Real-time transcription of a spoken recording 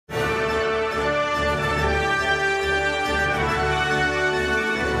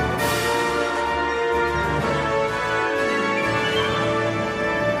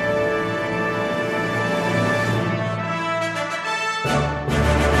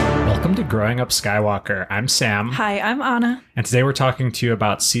Welcome to Growing Up Skywalker. I'm Sam. Hi, I'm Anna. And today we're talking to you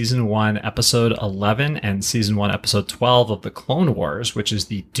about Season 1, Episode 11 and Season 1, Episode 12 of The Clone Wars, which is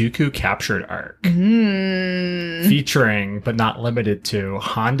the Dooku Captured arc. Featuring, but not limited to,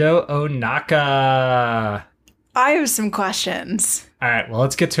 Hondo Ohnaka. I have some questions. All right, well,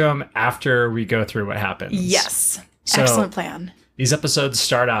 let's get to them after we go through what happens. Yes. So, excellent plan. These episodes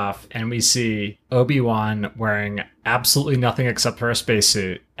start off and we see Obi-Wan wearing absolutely nothing except for a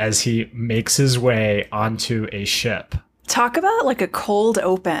spacesuit as he makes his way onto a ship. Talk about like a cold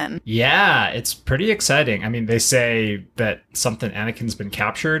open. Yeah, it's pretty exciting. I mean, they say that Anakin's been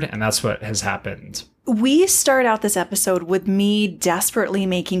captured, and that's what has happened. We start out this episode with me desperately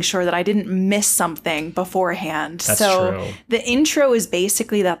making sure that I didn't miss something beforehand. That's so true. The intro is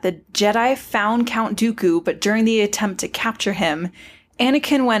basically that the Jedi found Count Dooku, but during the attempt to capture him,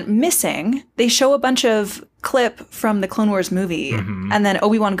 Anakin went missing. They show a bunch of clip from the Clone Wars movie, and then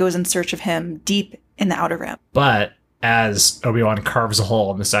Obi-Wan goes in search of him deep in the Outer Rim. But as Obi-Wan carves a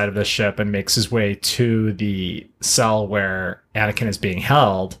hole in the side of the ship and makes his way to the cell where Anakin is being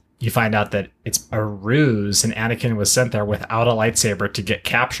held, you find out that it's a ruse and Anakin was sent there without a lightsaber to get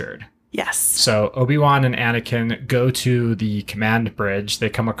captured. Yes. So Obi-Wan and Anakin go to the command bridge. They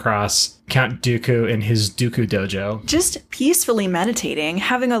come across Count Dooku in his Dooku dojo. Just peacefully meditating,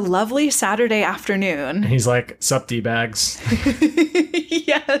 having a lovely Saturday afternoon. And he's like, "Sup, D-bags?"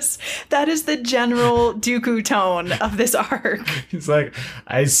 Yes, that is the general Dooku tone of this arc. He's like,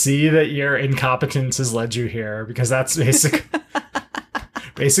 "I see that your incompetence has led you here," because that's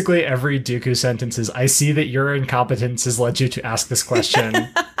basically every Dooku sentence is, "I see that your incompetence has led you to ask this question."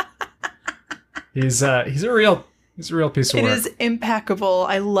 He's a real piece of work. It is impeccable.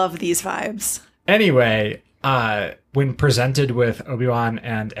 I love these vibes. Anyway, when presented with Obi-Wan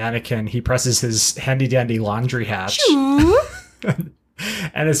and Anakin, he presses his handy-dandy laundry hatch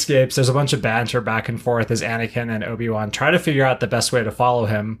and escapes. There's a bunch of banter back and forth as Anakin and Obi-Wan try to figure out the best way to follow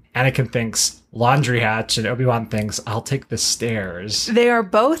him. Anakin thinks laundry hatch, and Obi-Wan thinks, "I'll take the stairs." They are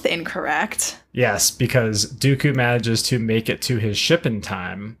both incorrect. Yes, because Dooku manages to make it to his ship in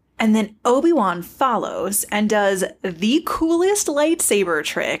time. And then Obi-Wan follows and does the coolest lightsaber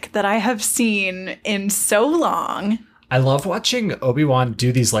trick that I have seen in so long. I love watching Obi-Wan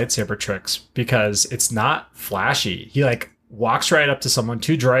do these lightsaber tricks because it's not flashy. He walks right up to someone,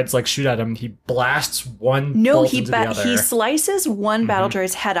 two droids shoot at him, he blasts one bolt into the other. He slices one battle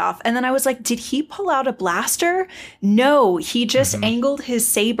droid's head off, and then I was like, did he pull out a blaster? No, he just angled his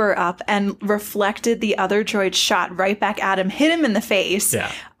saber up and reflected the other droid's shot right back at him, hit him in the face. Yeah.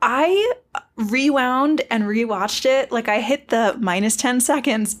 I rewound and rewatched it. I hit the -10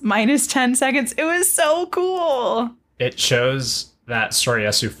 seconds. It was so cool. It shows that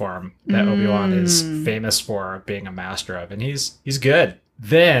Soryasu form that Obi-Wan is famous for being a master of, and he's good.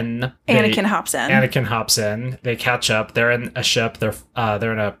 Then Anakin hops in. They catch up. They're in a ship. They're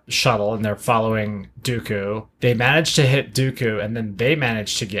in a shuttle, and they're following Dooku. They manage to hit Dooku, and then they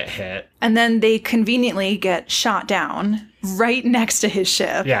manage to get hit. And then they conveniently get shot down right next to his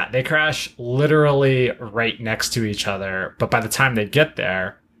ship. Yeah, they crash literally right next to each other. But by the time they get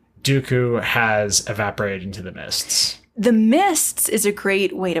there, Dooku has evaporated into the mists. The mists is a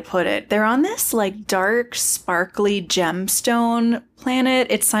great way to put it. They're on this dark, sparkly gemstone planet.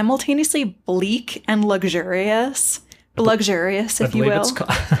 It's simultaneously bleak and luxurious. Luxurious, if you will. It's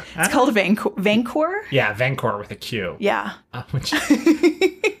called Vancor? Yeah, Vancor with a Q. Yeah.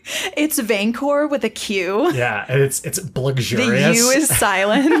 It's Vancor with a Q. Yeah, it's luxurious. The U is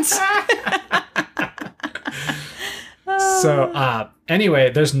silent. So, anyway,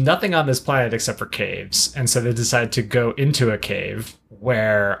 there's nothing on this planet except for caves. And so they decide to go into a cave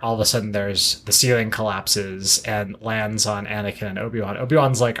where all of a sudden the ceiling collapses and lands on Anakin and Obi-Wan.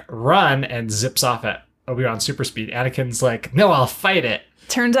 Obi-Wan's like, "Run," and zips off at Obi-Wan's super speed. Anakin's like, "No, I'll fight it."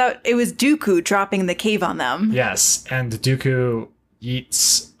 Turns out it was Dooku dropping the cave on them. Yes, and Dooku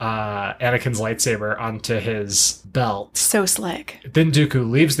yeets Anakin's lightsaber onto his belt. So slick. Then Dooku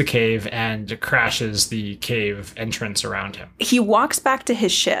leaves the cave and crashes the cave entrance around him. He walks back to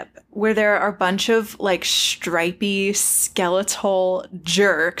his ship where there are a bunch of stripy skeletal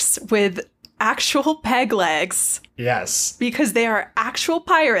jerks with actual peg legs. Yes. Because they are actual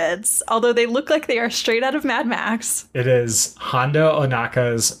pirates, although they look like they are straight out of Mad Max. It is Hondo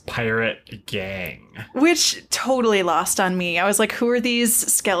Ohnaka's pirate gang. Which totally lost on me. I was like, who are these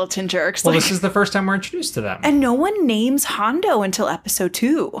skeleton jerks? Well, this is the first time we're introduced to them. And no one names Hondo until episode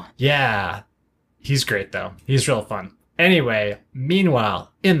 2. Yeah. He's great, though. He's real fun. Anyway,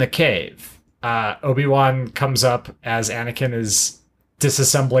 meanwhile, in the cave, Obi-Wan comes up as Anakin is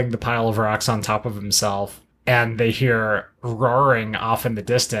disassembling the pile of rocks on top of himself. and they hear roaring off in the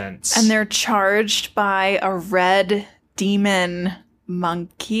distance. And they're charged by a red demon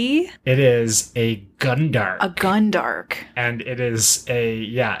monkey. It is a Gundark. A Gundark. And it is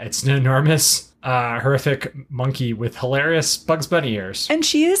it's an enormous, horrific monkey with hilarious Bugs Bunny ears. And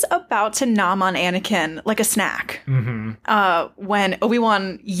she is about to nom on Anakin like a snack. When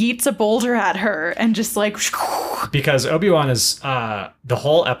Obi-Wan yeets a boulder at her and just like... Because Obi-Wan is, the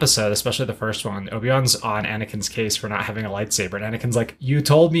whole episode, especially the first one, Obi-Wan's on Anakin's case for not having a lightsaber. And Anakin's like, you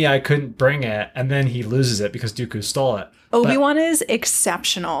told me I couldn't bring it. And then he loses it because Dooku stole it. Obi-Wan is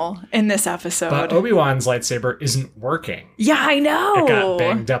exceptional in this episode. But Obi-Wan's lightsaber isn't working. Yeah, I know. It got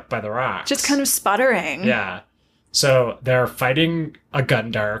banged up by the rocks. Just kind of sputtering. Yeah. So they're fighting a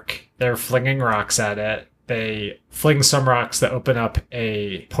Gundark. They're flinging rocks at it. They fling some rocks that open up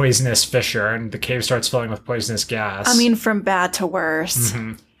a poisonous fissure, and the cave starts filling with poisonous gas. I mean, from bad to worse.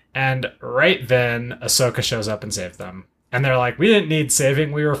 And right then, Ahsoka shows up and saves them. And they're like, we didn't need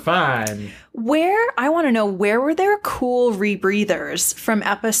saving, we were fine. I want to know, where were there cool rebreathers from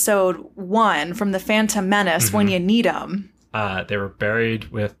episode 1, from The Phantom Menace, when you need them? They were buried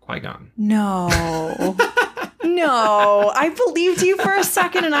with Qui-Gon. No. No, I believed you for a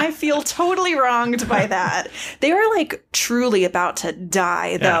second and I feel totally wronged by that. They were like truly about to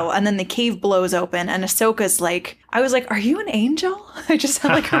die though. Yeah. And then the cave blows open and Ahsoka's like, I was like, are you an angel? I just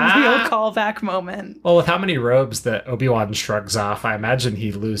had like a real callback moment. Well, with how many robes that Obi-Wan shrugs off, I imagine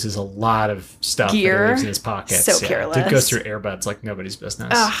he loses a lot of stuff Gear. that he leaves in his pockets. So careless. Dude goes through earbuds like nobody's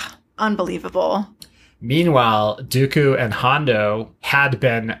business. Ugh, unbelievable. Meanwhile, Dooku and Hondo had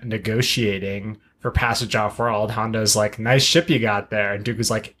been negotiating for passage off-world. Hondo's like, nice ship you got there. And Dooku's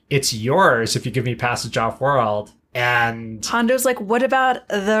like, it's yours if you give me passage off-world. And Hondo's like, what about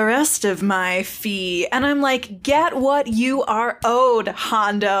the rest of my fee? And I'm like, get what you are owed,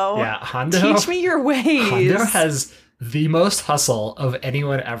 Hondo. Yeah, Hondo. Teach me your ways. Hondo has the most hustle of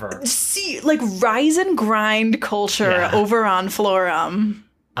anyone ever. See, like rise and grind culture over on Florum.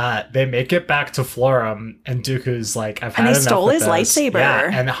 They make it back to Florum, and Dooku's like, I've had enough. And they stole his this. lightsaber.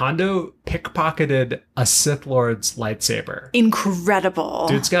 Yeah, and Hondo pickpocketed a Sith Lord's lightsaber. Incredible.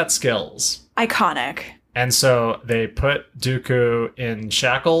 Dude's got skills. Iconic. And so they put Dooku in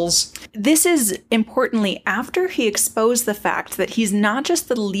shackles. This is importantly after he exposed the fact that he's not just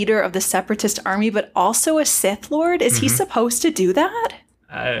the leader of the Separatist army, but also a Sith Lord. Is he supposed to do that?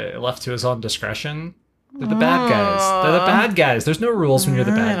 Left to his own discretion. They're the bad guys. They're the bad guys. There's no rules when you're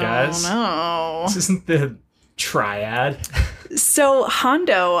the bad guys. No. This isn't the triad. So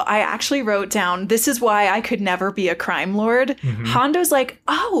Hondo, I actually wrote down, this is why I could never be a crime lord. Hondo's like,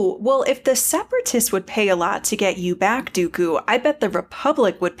 oh, well, if the Separatists would pay a lot to get you back, Dooku, I bet the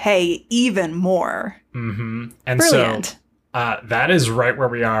Republic would pay even more. And brilliant. So that is right where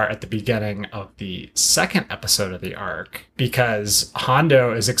we are at the beginning of the second episode of the arc, because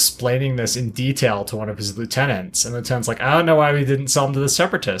Hondo is explaining this in detail to one of his lieutenants, and the lieutenant's like, I don't know why we didn't sell him to the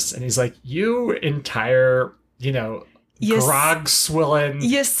Separatists. And he's like, you entire, grog swilling.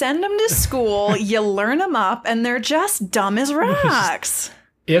 You send them to school, you learn them up, and they're just dumb as rocks.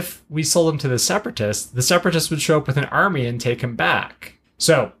 If we sold them to the Separatists would show up with an army and take him back.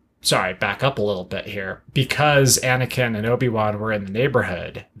 So, sorry, back up a little bit here. Because Anakin and Obi-Wan were in the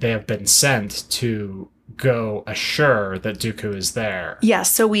neighborhood, they have been sent to go assure that Dooku is there.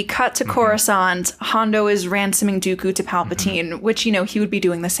 Yes, so we cut to Coruscant. Hondo is ransoming Dooku to Palpatine, which, he would be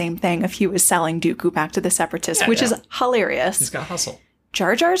doing the same thing if he was selling Dooku back to the Separatists, which is hilarious. He's got hustle.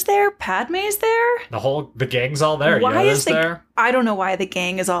 Jar Jar's there? Padme's there? The gang's all there. Why Yoda's there? I don't know why the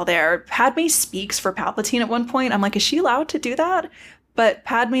gang is all there. Padme speaks for Palpatine at one point. I'm like, is she allowed to do that? But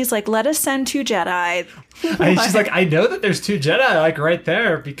Padme's like, let us send 2 Jedi. She's like, I know that there's 2 Jedi, like, right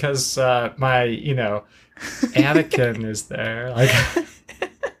there, because my, Anakin is there. Like,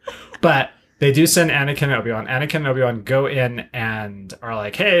 but they do send Anakin and Obi-Wan. Anakin and Obi-Wan go in and are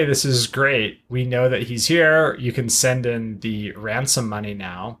like, hey, this is great. We know that he's here. You can send in the ransom money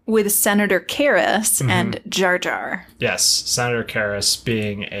now. With Senator Karras and Jar Jar. Yes, Senator Karras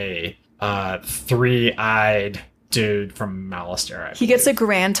being a 3-eyed dude from Malastare. He gets a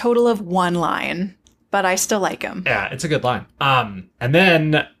grand total of 1 line, but I still like him. Yeah, it's a good line. And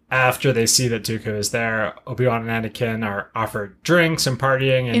then after they see that Dooku is there, Obi-Wan and Anakin are offered drinks and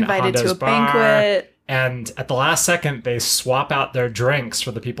partying in invited Hondo's to a bar. banquet. And at the last second, they swap out their drinks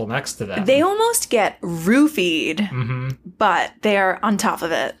for the people next to them. They almost get roofied, but they are on top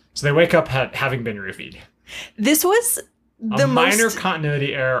of it. So they wake up having been roofied. This was the minor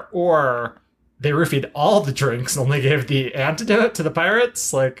continuity error, or they roofied all the drinks and only gave the antidote to the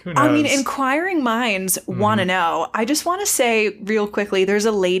pirates? Like, who knows? I mean, inquiring minds want to know. I just want to say real quickly, there's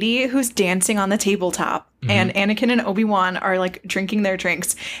a lady who's dancing on the tabletop. and Anakin and Obi-Wan are like drinking their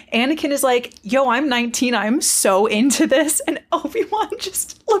drinks. Anakin is like, yo, I'm 19. I'm so into this. And Obi-Wan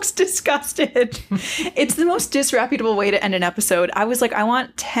just looks disgusted. It's the most disreputable way to end an episode. I was like, I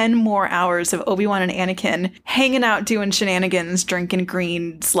want 10 more hours of Obi-Wan and Anakin hanging out, doing shenanigans, drinking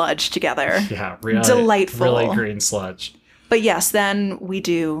green sludge together. Yeah, really. Delightful. Really green sludge. But yes, then we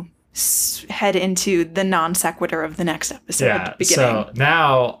do head into the non sequitur of the next episode. Yeah, so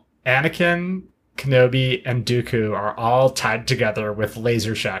now Anakin, Kenobi, and Dooku are all tied together with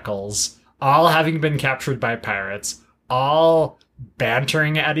laser shackles, all having been captured by pirates, all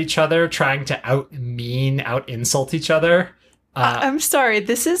bantering at each other, trying to out-insult each other. I'm sorry,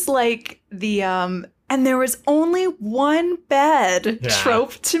 this is like the and there was only one bed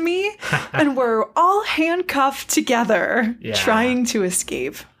trope to me, and we're all handcuffed together, trying to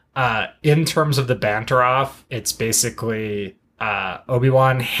escape. In terms of the banter off, it's basically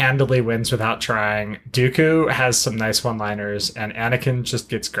Obi-Wan handily wins without trying. Dooku has some nice one-liners, and Anakin just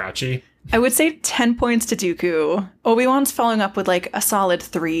gets grouchy. I would say 10 points to Dooku. Obi-Wan's following up with like a solid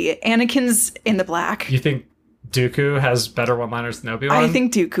 3. Anakin's in the black. You think Dooku has better one-liners than Obi-Wan? I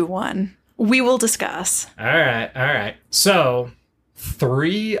think Dooku won. We will discuss. All right. So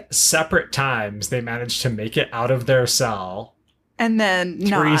 3 separate times they managed to make it out of their cell. And then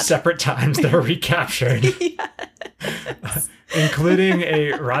 3 separate times they're recaptured. Yes. Including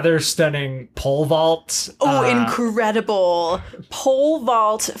a rather stunning pole vault. Incredible. Pole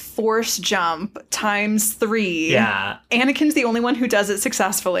vault force jump ×3. Yeah. Anakin's the only one who does it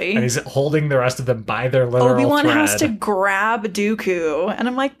successfully. And he's holding the rest of them by their literal Obi-Wan thread. has to grab Dooku. And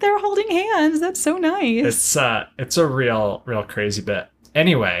I'm like, they're holding hands. That's so nice. It's a real crazy bit.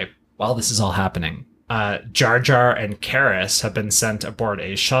 Anyway, while this is all happening, Jar Jar and Karis have been sent aboard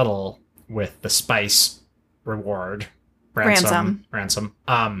a shuttle with the spice reward. Ransom.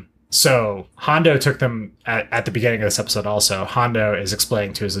 So Hondo took them at the beginning of this episode also. Hondo is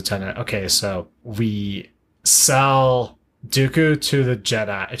explaining to his lieutenant, okay, so we sell Dooku to the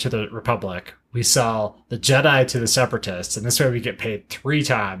Jedi, to the Republic. We sell the Jedi to the Separatists, and this way we get paid 3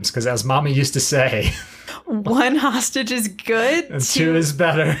 times, because as Mama used to say... 1 hostage is good. And 2 is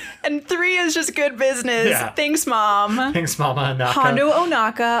better. And 3 is just good business. Yeah. Thanks, Mom. Thanks, Mama Onaka. Hondo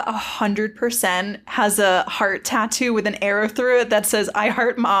Onaka 100% has a heart tattoo with an arrow through it that says, I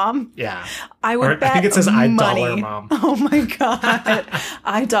heart Mom. Yeah. I would bet I think it says money. I dollar Mom. Oh my God.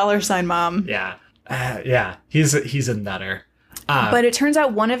 I $ Mom. Yeah. Yeah. He's a nutter. But it turns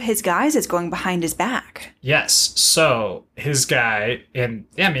out one of his guys is going behind his back. Yes. So his guy,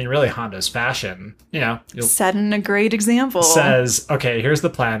 really Hondo's fashion, setting a great example, says, okay, here's the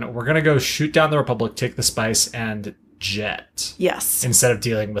plan. We're going to go shoot down the Republic, take the spice, and jet. Yes. Instead of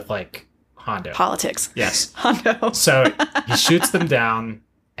dealing with, like, Hondo. Politics. Yes. Hondo. So he shoots them down.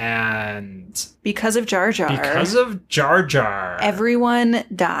 And because of Jar Jar, everyone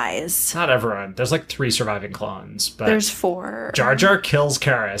dies. Not everyone. There's like 3 surviving clones, but there's 4. Jar Jar kills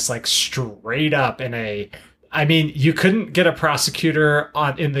Karis like straight up you couldn't get a prosecutor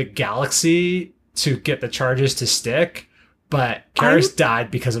in the galaxy to get the charges to stick, but Karis died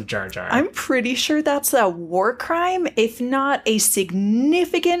because of Jar Jar. I'm pretty sure that's a war crime, if not a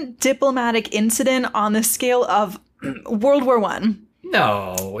significant diplomatic incident on the scale of World War I.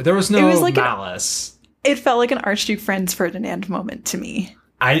 No, there was no malice. It felt like an Archduke Franz Ferdinand moment to me.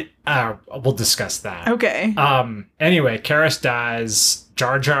 We'll discuss that. Okay. Anyway, Karis dies.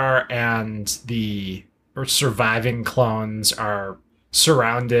 Jar Jar and the surviving clones are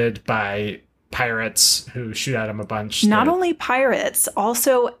surrounded by pirates who shoot at him a bunch. Not only pirates,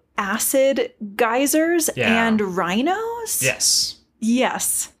 also acid geysers and rhinos.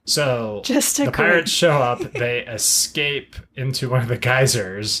 Yes. So the pirates show up, they escape into one of the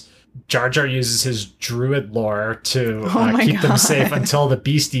geysers. Jar Jar uses his druid lore to keep them safe until the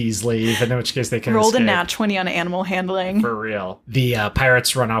beasties leave, and in which case they can rolled escape. A nat 20 on animal handling. For real. The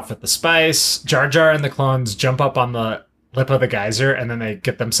pirates run off with the spice. Jar Jar and the clones jump up on the lip of the geyser, and then they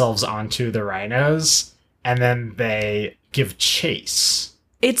get themselves onto the rhinos, and then they give chase.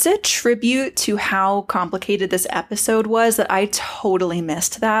 It's a tribute to how complicated this episode was that I totally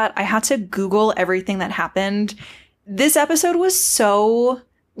missed that. I had to Google everything that happened. This episode was so,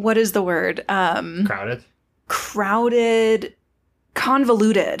 what is the word? Crowded,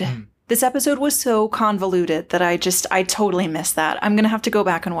 convoluted. This episode was so convoluted that I totally missed that. I'm going to have to go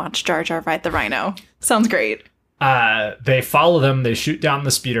back and watch Jar Jar fight the rhino. Sounds great. They follow them. They shoot down the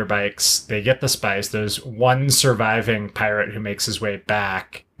speeder bikes. They get the spice. There's one surviving pirate who makes his way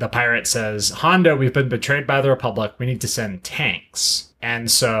back. The pirate says, Hondo, we've been betrayed by the Republic. We need to send tanks. And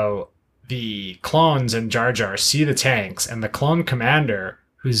so the clones and Jar Jar see the tanks, and the clone commander,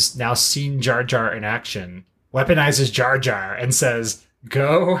 who's now seen Jar Jar in action, weaponizes Jar Jar and says,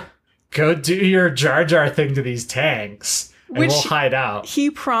 Go do your Jar Jar thing to these tanks, and we'll hide out. He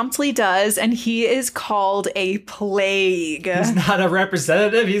promptly does, and he is called a plague. He's not a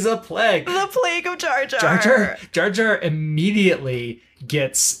representative, he's a plague. The plague of Jar Jar. Jar Jar immediately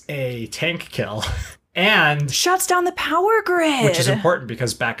gets a tank kill. And shuts down the power grid. Which is important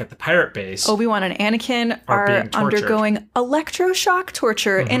because back at the pirate base, Obi-Wan and Anakin are undergoing electroshock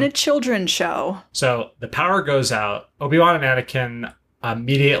torture in a children's show. So the power goes out. Obi-Wan and Anakin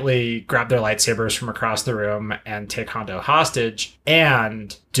immediately grab their lightsabers from across the room and take Hondo hostage.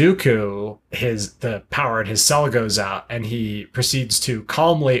 And Dooku, the power in his cell goes out, and he proceeds to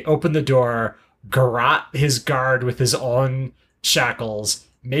calmly open the door, garrote his guard with his own shackles,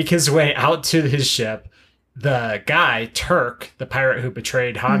 make his way out to his ship. The guy, Turk, the pirate who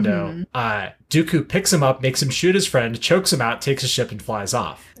betrayed Hondo, Dooku picks him up, makes him shoot his friend, chokes him out, takes his ship, and flies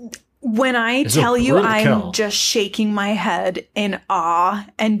off. When I tell you I'm just shaking my head in awe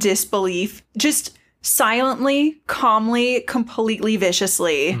and disbelief, just silently, calmly, completely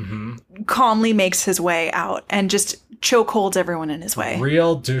viciously, calmly makes his way out and just chokeholds everyone in his way.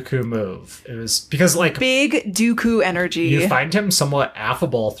 Real Dooku move. It was because big Dooku energy. You find him somewhat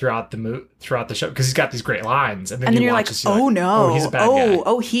affable throughout the show because he's got these great lines, and then you're like, he's no, he's a bad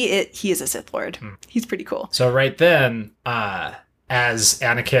guy. He is a Sith Lord. He's pretty cool. So right then, as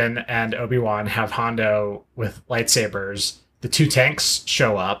Anakin and Obi-Wan have Hondo with lightsabers, the two tanks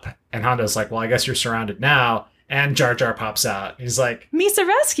show up, and Hondo's like, well, I guess you're surrounded now. And Jar Jar pops out. He's like, Misa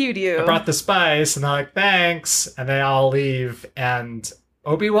rescued you. I brought the spice. And they're like, thanks. And they all leave. And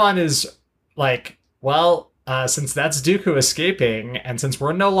Obi-Wan is like, well, since that's Dooku escaping, and since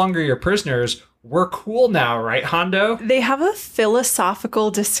we're no longer your prisoners, we're cool now, right, Hondo? They have a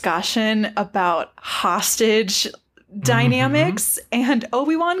philosophical discussion about hostage dynamics, and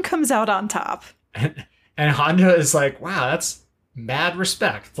Obi-Wan comes out on top. And Hondo is like, wow, that's mad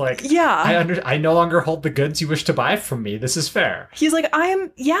respect. Like, yeah, I no longer hold the goods you wish to buy from me. This is fair. He's like,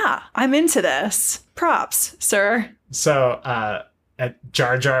 I'm into this. Props, sir. So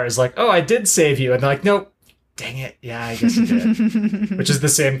Jar Jar is like, oh, I did save you. And they're like, nope. Dang it. Yeah, I guess you did. Which is the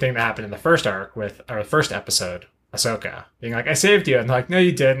same thing that happened in the first arc the first episode, Ahsoka, being like, I saved you. And they're like, no,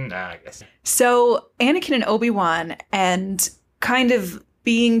 you didn't. I guess. So Anakin and Obi-Wan, and kind of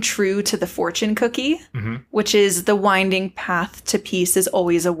being true to the fortune cookie, which is the winding path to peace is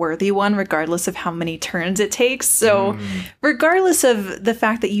always a worthy one, regardless of how many turns it takes. So regardless of the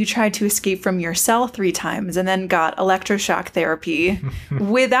fact that you tried to escape from your cell 3 times and then got electroshock therapy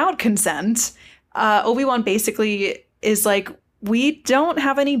without consent, Obi-Wan basically is like, we don't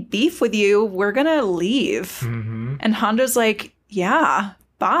have any beef with you. We're going to leave. And Hondo's like, yeah,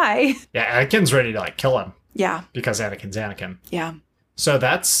 bye. Yeah, Anakin's ready to kill him. Yeah. Because Anakin's Anakin. Yeah. So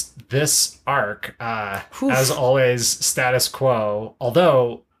that's this arc. As always, status quo.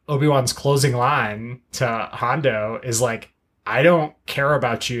 Although Obi-Wan's closing line to Hondo is like, I don't care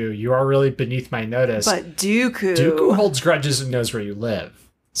about you. You are really beneath my notice. But Dooku holds grudges and knows where you live.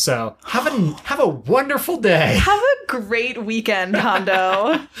 So have a wonderful day. Have a great weekend,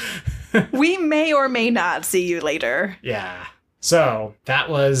 Hondo. We may or may not see you later. Yeah. So that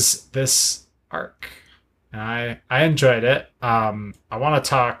was this arc. I enjoyed it. I want to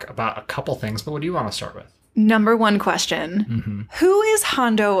talk about a couple things, but what do you want to start with? Number 1 question. Who is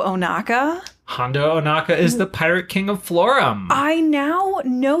Hondo Ohnaka? Hondo Ohnaka is the Pirate King of Florum. I now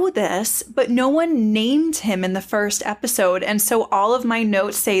know this, but no one named him in the first episode, and so all of my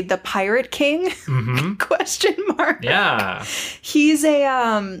notes say the Pirate King? Question mark. Yeah. He's a,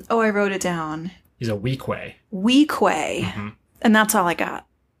 I wrote it down. He's a Weequay. Weequay. And that's all I got.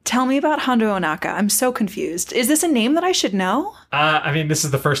 Tell me about Hondo Ohnaka. I'm so confused. Is this a name that I should know? I mean, this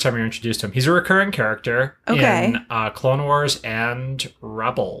is the first time you're introduced to him. He's a recurring character in Clone Wars and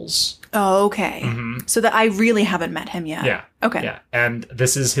Rebels. Oh, okay. So that I really haven't met him yet. Yeah. Okay. Yeah. And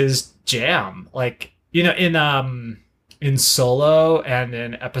this is his jam. Like, you know, in Solo and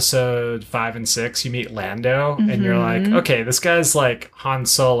in episode 5 and 6, you meet Lando and you're like, okay, this guy's like Han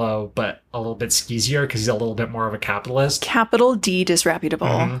Solo, but a little bit skeezier because he's a little bit more of a capitalist. Capital D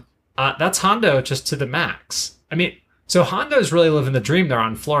disreputable. That's Hondo just to the max. I mean, so Hondo's really living the dream there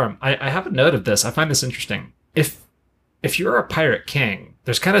on Florum. I have a note of this. I find this interesting. If you're a pirate king,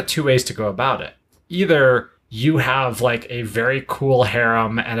 there's kind of 2 ways to go about it. Either you have like a very cool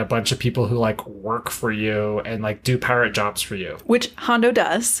harem and a bunch of people who like work for you and like do pirate jobs for you. Which Hondo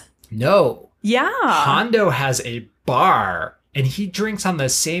does. No. Yeah. Hondo has a bar and he drinks on the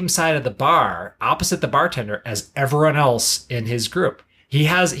same side of the bar, opposite the bartender, as everyone else in his group. He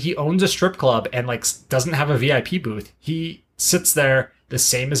owns a strip club and like doesn't have a VIP booth. He sits there, the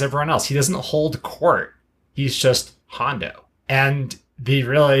same as everyone else. He doesn't hold court. He's just Hondo. And the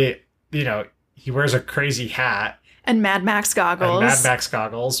really, he wears a crazy hat. And Mad Max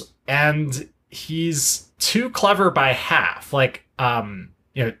goggles. And he's too clever by half. Like,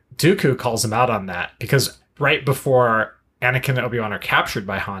 Dooku calls him out on that because right before Anakin and Obi-Wan are captured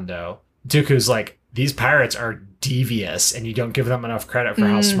by Hondo, Dooku's like, these pirates are devious and you don't give them enough credit for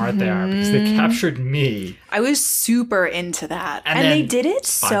how smart they are because they captured me. I was super into that. And they did it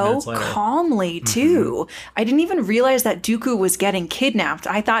so calmly, too. I didn't even realize that Dooku was getting kidnapped.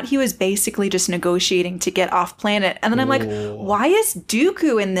 I thought he was basically just negotiating to get off planet. And then I'm like, why is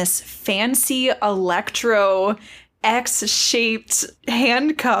Dooku in this fancy electro X-shaped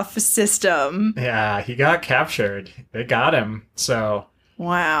handcuff system? Yeah, he got captured. They got him. So...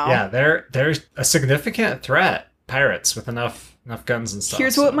 Wow. Yeah, they're a significant threat. Pirates with enough guns and stuff.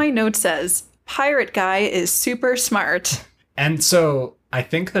 Here's what my note says. Pirate guy is super smart. And so I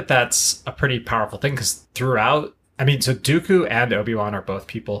think that's a pretty powerful thing because throughout, so Dooku and Obi-Wan are both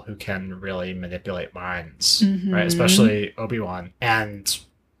people who can really manipulate minds, right? Especially Obi-Wan. And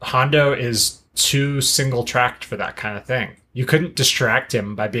Hondo is too single-tracked for that kind of thing. You couldn't distract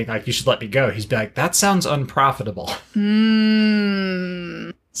him by being like, you should let me go. He'd be like, that sounds unprofitable.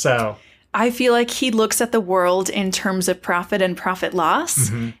 So I feel like he looks at the world in terms of profit and profit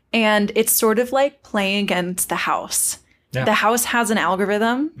loss. And it's sort of like playing against the house. Yeah. The house has an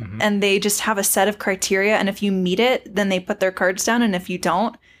algorithm and they just have a set of criteria. And if you meet it, then they put their cards down. And if you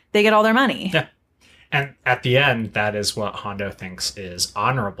don't, they get all their money. Yeah. And at the end, that is what Hondo thinks is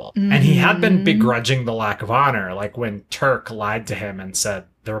honorable. And he had been begrudging the lack of honor. Like when Turk lied to him and said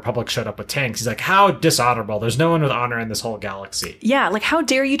the Republic showed up with tanks. He's like, how dishonorable. There's no one with honor in this whole galaxy. Yeah, like how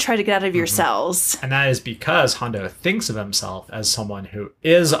dare you try to get out of your cells? And that is because Hondo thinks of himself as someone who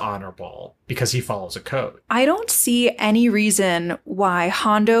is honorable because he follows a code. I don't see any reason why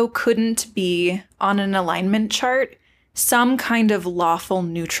Hondo couldn't be on an alignment chart some kind of lawful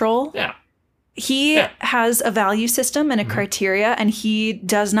neutral. Yeah. He has a value system and a criteria, and he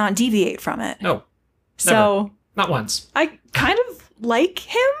does not deviate from it. No. So never. Not once. I kind of like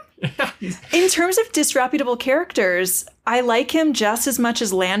him. In terms of disreputable characters, I like him just as much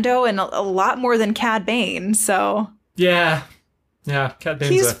as Lando and a lot more than Cad Bane. So yeah, Cad Bane's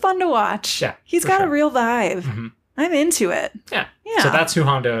he's fun to watch. Yeah, he's got a real vibe. I'm into it. Yeah. So that's who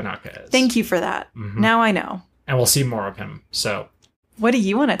Hondo Ohnaka is. Thank you for that. Now I know. And we'll see more of him. So. What do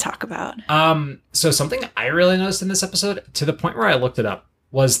you want to talk about? So something I really noticed in this episode, to the point where I looked it up,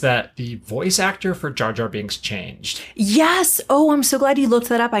 was that the voice actor for Jar Jar Binks changed. Yes! Oh, I'm so glad you looked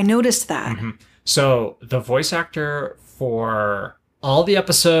that up. I noticed that. So the voice actor for all the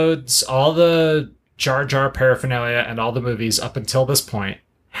episodes, all the Jar Jar paraphernalia, and all the movies up until this point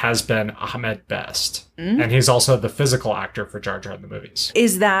has been Ahmed Best. And he's also the physical actor for Jar Jar in the movies.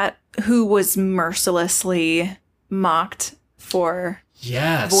 Is that who was mercilessly mocked for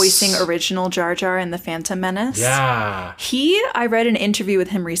voicing original Jar Jar in The Phantom Menace? Yeah. I read an interview with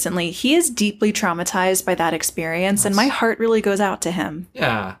him recently. He is deeply traumatized by that experience, and my heart really goes out to him.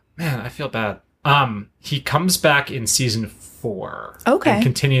 Yeah. Man, I feel bad. He comes back in season 4. Okay. And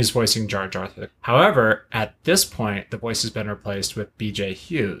continues voicing Jar Jar. However, at this point, the voice has been replaced with BJ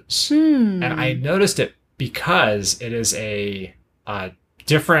Hughes. And I noticed it because it is a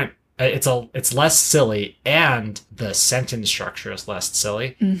different... It's less silly, and the sentence structure is less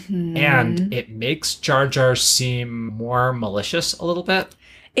silly, and it makes Jar Jar seem more malicious a little bit.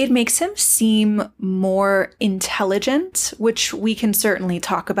 It makes him seem more intelligent, which we can certainly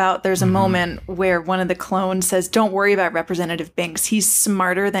talk about. There's a moment where one of the clones says, "Don't worry about Representative Binks. He's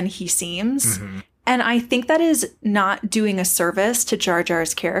smarter than he seems." And I think that is not doing a service to Jar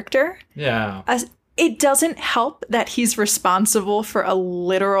Jar's character. Yeah. It doesn't help that he's responsible for a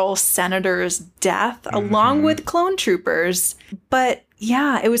literal senator's death, along with clone troopers. But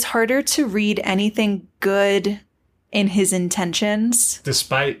yeah, it was harder to read anything good in his intentions.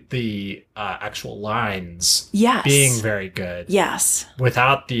 Despite the actual lines yes. being very good. Yes.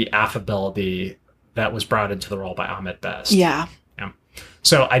 Without the affability that was brought into the role by Ahmed Best. Yeah.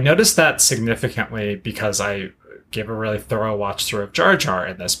 So I noticed that significantly because I gave a really thorough watch through of Jar Jar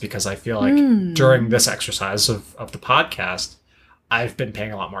in this, because I feel like during this exercise of the podcast, I've been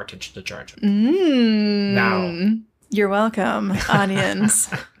paying a lot more attention to Jar Jar. Now, you're welcome, onions.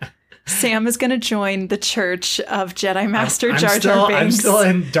 Sam is going to join the Church of Jedi Master Jar Jar Binks. I'm still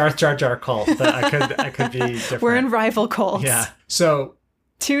in Darth Jar Jar cult, but I could be different. We're in rival cults. Yeah. So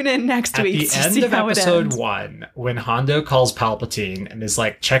tune in next week to see how it ends. At the end of episode 1, when Hondo calls Palpatine and is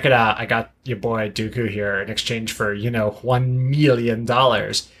like, check it out, I got your boy Dooku here in exchange for, $1 million.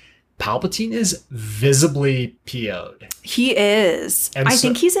 Palpatine is visibly PO'd. He is. And I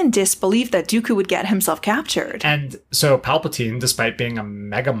think he's in disbelief that Dooku would get himself captured. And so Palpatine, despite being a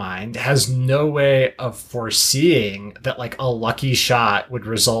megamind, has no way of foreseeing that like a lucky shot would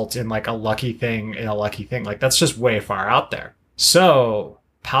result in like a lucky thing in a lucky thing. Like that's just way far out there. So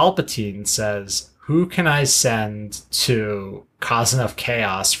Palpatine says, who can I send to cause enough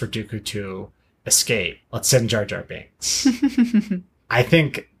chaos for Dooku to escape? Let's send Jar Jar Binks.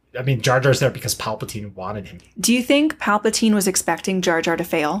 I mean, Jar Jar's there because Palpatine wanted him. Do you think Palpatine was expecting Jar Jar to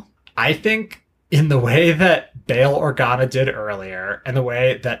fail? I think in the way that Bail Organa did earlier, and the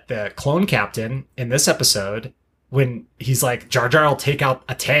way that the clone captain in this episode, when he's like, Jar Jar will take out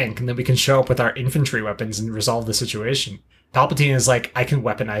a tank and then we can show up with our infantry weapons and resolve the situation. Palpatine is like, I can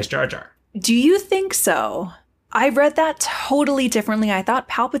weaponize Jar Jar. Do you think so? I read that totally differently. I thought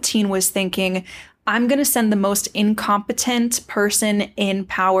Palpatine was thinking, I'm going to send the most incompetent person in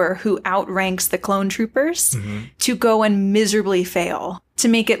power who outranks the clone troopers to go and miserably fail, to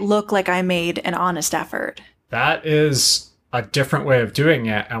make it look like I made an honest effort. That is a different way of doing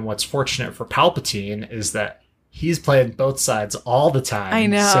it. And what's fortunate for Palpatine is that he's playing both sides all the time. I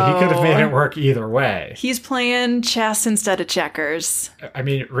know. So he could have made it work either way. He's playing chess instead of checkers. I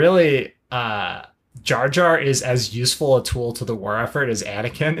mean, really, Jar Jar is as useful a tool to the war effort as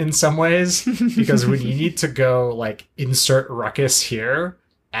Anakin in some ways, because when you need to go like insert ruckus here,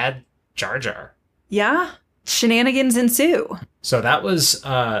 add Jar Jar. Yeah, shenanigans ensue. So that was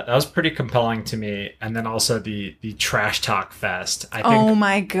pretty compelling to me, and then also the trash talk fest. I think. Oh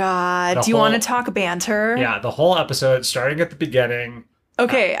my god! Do you want to talk banter? Yeah, the whole episode starting at the beginning.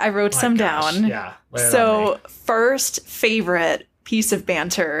 Okay, I wrote some down. Yeah. So first favorite piece of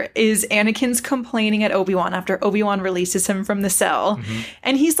banter is Anakin's complaining at Obi-Wan after Obi-Wan releases him from the cell.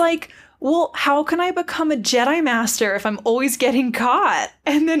 And he's like, well, how can I become a Jedi Master if I'm always getting caught?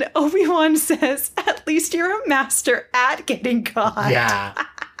 And then Obi-Wan says, at least you're a master at getting caught. Yeah.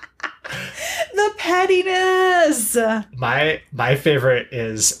 The pettiness. My favorite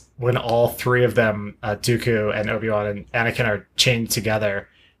is when all three of them, Dooku and Obi-Wan and Anakin, are chained together.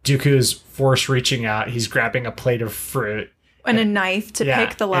 Dooku's force reaching out. He's grabbing a plate of fruit. And a knife to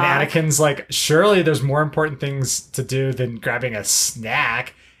pick the lock. And Anakin's like, surely there's more important things to do than grabbing a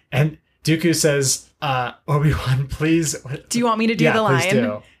snack. And Dooku says, Obi-Wan, please. Do you want me to do the line?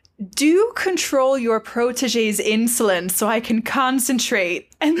 Please do control your protege's insolence so I can concentrate.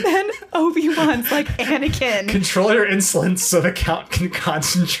 And then Obi-Wan's like, Anakin. Control your insolence so the Count can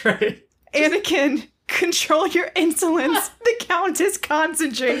concentrate. Anakin, control your insolence. The Count is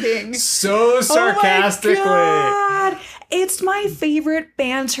concentrating. So sarcastically. Oh my God. It's my favorite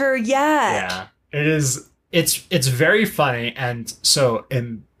banter yet. Yeah, it is. It's very funny. And so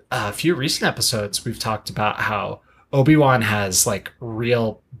in a few recent episodes, we've talked about how Obi-Wan has like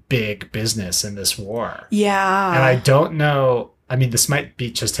real big business in this war. Yeah. And I don't know. I mean, this might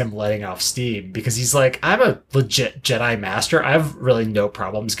be just him letting off steam because he's like, I'm a legit Jedi Master. I have really no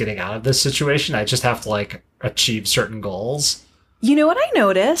problems getting out of this situation. I just have to like achieve certain goals. You know what I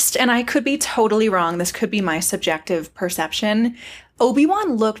noticed, and I could be totally wrong, this could be my subjective perception,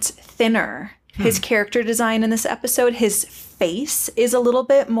 Obi-Wan looked thinner. His character design in this episode, his face is a little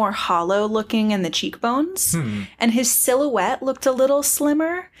bit more hollow looking in the cheekbones, and his silhouette looked a little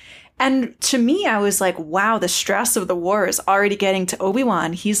slimmer. And to me, I was like, wow, the stress of the war is already getting to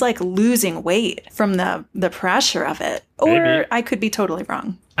Obi-Wan. He's like losing weight from the pressure of it. Or Maybe. I could be totally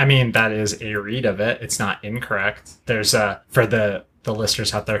wrong. I mean, that is a read of it. It's not incorrect. There's for the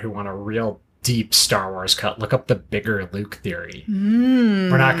listeners out there who want a real deep Star Wars cut, look up the bigger Luke theory.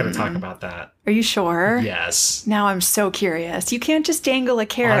 We're not going to talk about that. Are you sure? Yes. Now I'm so curious. You can't just dangle a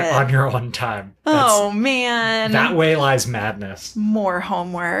carrot. On your own time. Oh, man. That way lies madness. More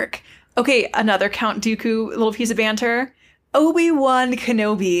homework. Okay, another Count Dooku little piece of banter. Obi-Wan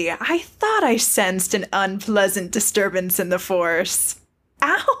Kenobi, I thought I sensed an unpleasant disturbance in the Force.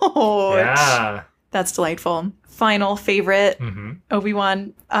 Ouch. Yeah. That's delightful. Final favorite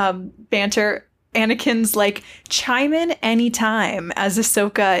Obi-Wan banter. Anakin's like, chime in anytime as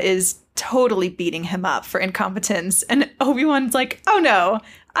Ahsoka is totally beating him up for incompetence. And Obi-Wan's like, oh no,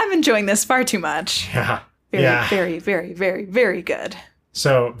 I'm enjoying this far too much. Yeah. Very, very, very, very good.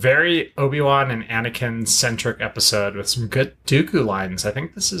 So very Obi-Wan and Anakin centric episode with some good Dooku lines. I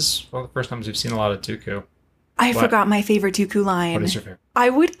think this is one of the first times we've seen a lot of Dooku. I forgot my favorite Dooku line. What is your favorite?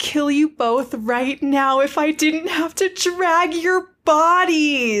 I would kill you both right now if I didn't have to drag your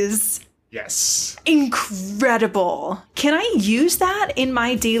bodies. Yes. Incredible. Can I use that in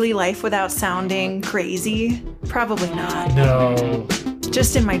my daily life without sounding crazy? Probably not. No.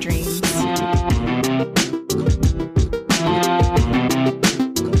 Just in my dreams.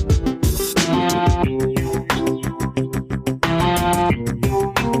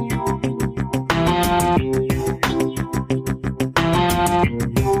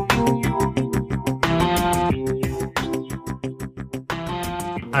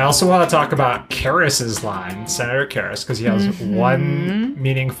 I also want to talk about Karras's line, Senator Karras, because he has one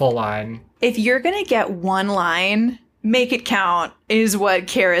meaningful line. If you're going to get one line, make it count, is what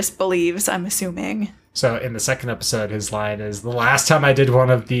Karras believes, I'm assuming. So in the second episode, his line is, the last time I did one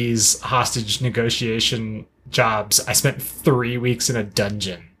of these hostage negotiation jobs, I spent 3 weeks in a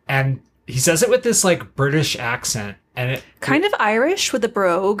dungeon. And he says it with this like British accent. And it kind of Irish with a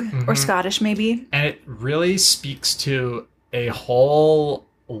brogue, or Scottish maybe. And it really speaks to a whole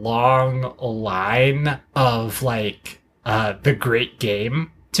long line of like the Great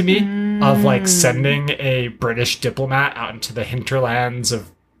Game to me, of like sending a British diplomat out into the hinterlands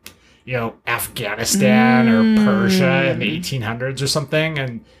of, you know, Afghanistan or Persia in the 1800s or something,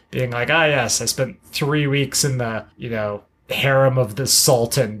 and being like, ah, yes, I spent 3 weeks in the, you know, harem of the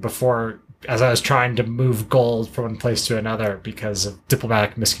Sultan before, as I was trying to move gold from one place to another because of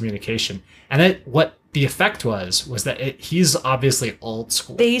diplomatic miscommunication. And what the effect was that he's obviously old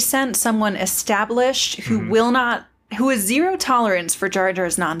school. They sent someone established who is zero tolerance for Jar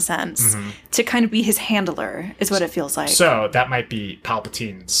Jar's nonsense to kind of be his handler, is what it feels like. So that might be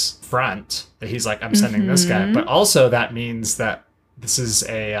Palpatine's front, that he's like, I'm sending this guy. But also that means that this is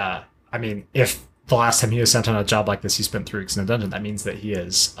I mean, if the last time he was sent on a job like this, he spent 3 weeks in a dungeon, that means that he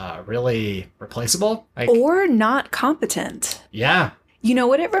is really replaceable. Like, or not competent. Yeah. You know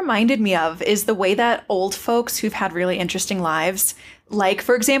what it reminded me of is the way that old folks who've had really interesting lives, like,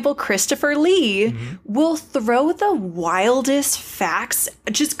 for example, Christopher Lee, will throw the wildest facts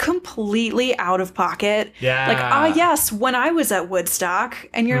just completely out of pocket. Yeah. Like, yes, when I was at Woodstock.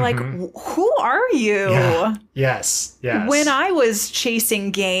 And you're like, who are you? Yeah. Yes. When I was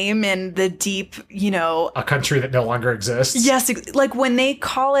chasing game in the deep, you know... a country that no longer exists. Yes. Like, when they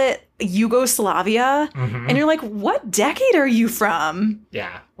call it Yugoslavia, and you're like, what decade are you from?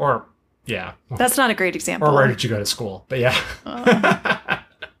 Yeah. Or... yeah. That's not a great example. Or where did you go to school? But yeah.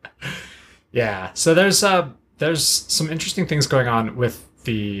 Yeah. So there's some interesting things going on with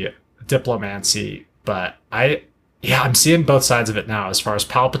the diplomancy, but I'm seeing both sides of it now, as far as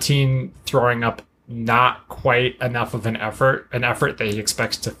Palpatine throwing up not quite enough of an effort that he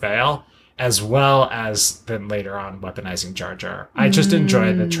expects to fail, as well as then later on weaponizing Jar Jar. I just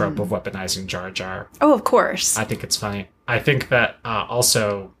enjoy the trope of weaponizing Jar Jar. Oh, of course. I think it's funny. I think that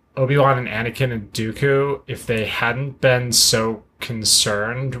also Obi-Wan and Anakin and Dooku, if they hadn't been so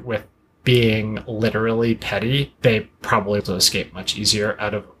concerned with being literally petty, they probably would escape much easier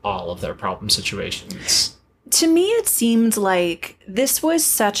out of all of their problem situations. To me, it seemed like this was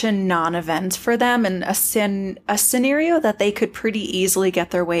such a non-event for them, and a scenario that they could pretty easily get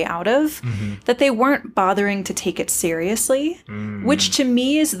their way out of, that they weren't bothering to take it seriously, which to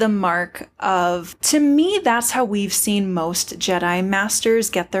me is the mark of... to me, that's how we've seen most Jedi Masters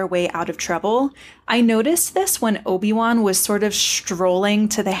get their way out of trouble. I noticed this when Obi-Wan was sort of strolling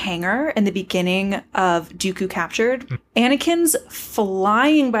to the hangar in the beginning of Dooku Captured. Anakin's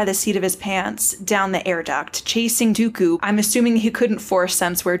flying by the seat of his pants down the air duct, chasing Dooku. I'm assuming he couldn't force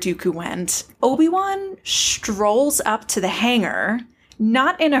sense where Dooku went. Obi-Wan strolls up to the hangar,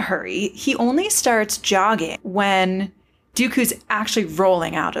 not in a hurry. He only starts jogging when Dooku's actually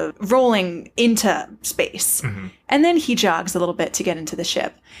rolling into space. And then he jogs a little bit to get into the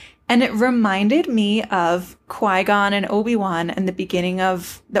ship. And it reminded me of Qui-Gon and Obi-Wan in the beginning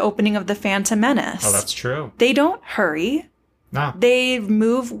of the opening of The Phantom Menace. Oh, that's true. They don't hurry. No. They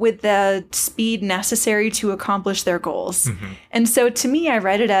move with the speed necessary to accomplish their goals. And so to me, I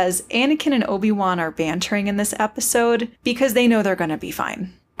read it as Anakin and Obi-Wan are bantering in this episode because they know they're going to be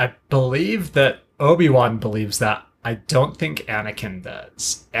fine. I believe that Obi-Wan believes that. I don't think Anakin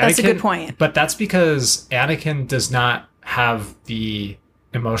does. That's a good point. But that's because Anakin does not have the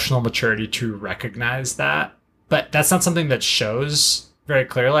emotional maturity to recognize that. But that's not something that shows very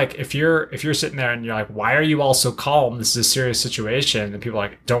clear. Like, if you're sitting there and you're like, why are you all so calm? This is a serious situation. And people are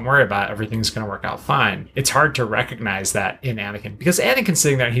like, don't worry about it. Everything's going to work out fine. It's hard to recognize that in Anakin, because Anakin's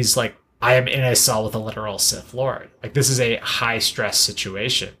sitting there and he's like, I am in a cell with a literal Sith Lord. Like, this is a high stress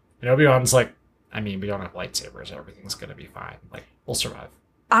situation. And Obi-Wan's like, I mean, we don't have lightsabers. Everything's going to be fine. Like, we'll survive.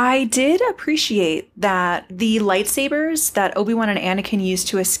 I did appreciate that the lightsabers that Obi-Wan and Anakin used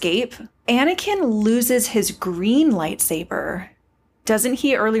to escape, Anakin loses his green lightsaber. Doesn't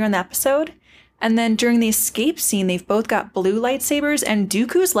he, earlier in the episode? And then during the escape scene, they've both got blue lightsabers, and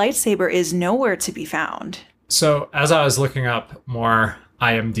Dooku's lightsaber is nowhere to be found. So as I was looking up more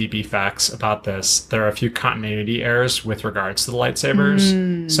IMDb facts about this, there are a few continuity errors with regards to the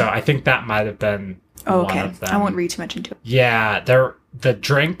lightsabers. So I think that might have been one of them. I won't read too much into it. Yeah, the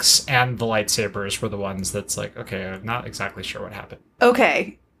drinks and the lightsabers were the ones that's like, okay, I'm not exactly sure what happened.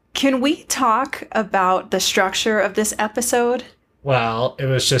 Okay. Can we talk about the structure of this episode? Well, it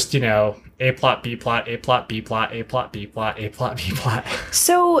was just, A plot, B plot, A plot, B plot, A plot, B plot, A plot, B plot.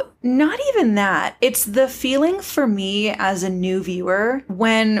 So not even that. It's the feeling for me as a new viewer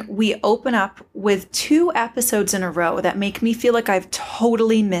when we open up with 2 episodes in a row that make me feel like I've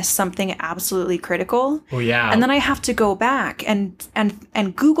totally missed something absolutely critical. Oh, yeah. And then I have to go back and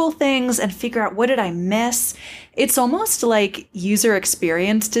Google things and figure out what did I miss. It's almost like user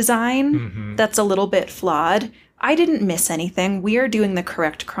experience design that's a little bit flawed. I didn't miss anything. We are doing the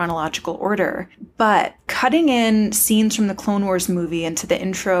correct chronological order. But cutting in scenes from the Clone Wars movie into the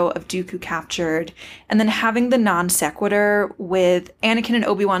intro of Dooku captured, and then having the non sequitur with Anakin and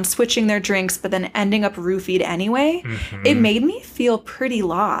Obi-Wan switching their drinks, but then ending up roofied anyway, it made me feel pretty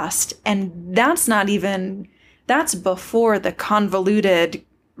lost. And that's before the convoluted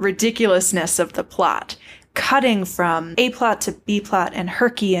ridiculousness of the plot. Cutting from A plot to B plot and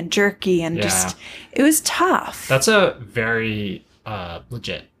herky and jerky and just, it was tough. That's a very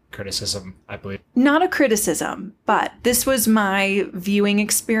legit criticism, I believe. Not a criticism, but this was my viewing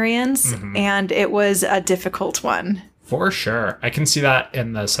experience and it was a difficult one. For sure. I can see that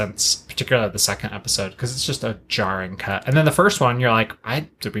in the sense, particularly the second episode, because it's just a jarring cut. And then the first one, you're like,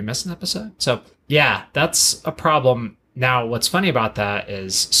 did we miss an episode? So yeah, that's a problem. Now, what's funny about that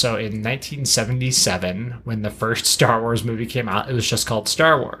is, so in 1977, when the first Star Wars movie came out, it was just called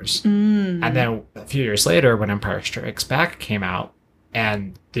Star Wars. And then a few years later, when Empire Strikes Back came out,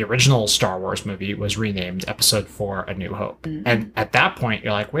 and the original Star Wars movie was renamed Episode 4, A New Hope. And at that point,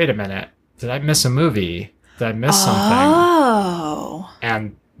 you're like, wait a minute, did I miss a movie? Did I miss something? Oh.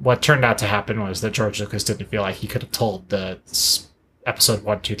 And what turned out to happen was that George Lucas didn't feel like he could have told the Episode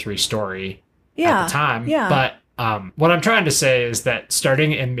 1, 2, 3 story at the time. Yeah. But what I'm trying to say is that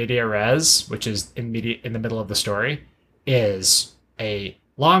starting in media res, which is in the middle of the story, is a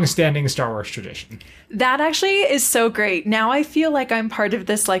long-standing Star Wars tradition. That actually is so great. Now I feel like I'm part of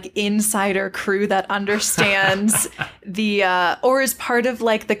this like insider crew that understands or is part of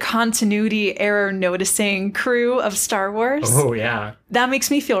like the continuity error noticing crew of Star Wars. Oh, yeah. That makes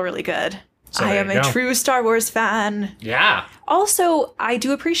me feel really good. So I am a true Star Wars fan. Yeah. Also, I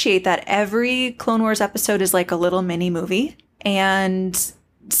do appreciate that every Clone Wars episode is like a little mini movie. And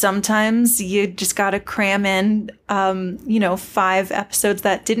sometimes you just got to cram in, 5 episodes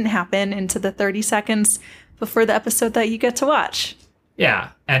that didn't happen into the 30 seconds before the episode that you get to watch. Yeah.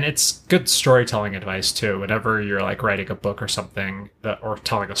 And it's good storytelling advice, too. Whenever you're like writing a book or something or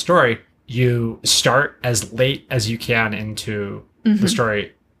telling a story, you start as late as you can into the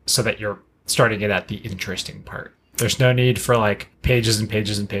story so that you're starting it at the interesting part. There's no need for like pages and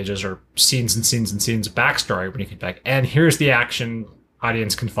pages and pages or scenes and scenes and scenes of backstory when you can be like, and here's the action.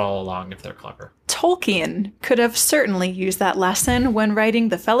 Audience can follow along if they're clever. Tolkien could have certainly used that lesson when writing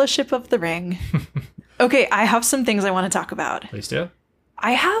The Fellowship of the Ring. Okay, I have some things I want to talk about. Please do.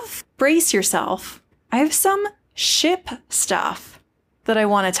 Brace yourself. I have some ship stuff that I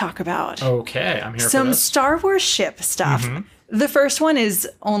want to talk about. Okay, I'm here for some this. Star Wars ship stuff. The first one is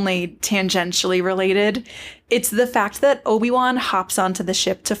only tangentially related. It's the fact that Obi-Wan hops onto the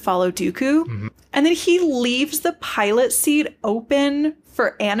ship to follow Dooku, and then he leaves the pilot seat open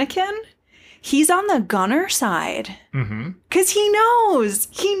for Anakin. He's on the gunner side. Because he knows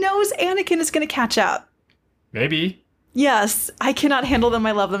Anakin is going to catch up. Maybe. Yes, I cannot handle them.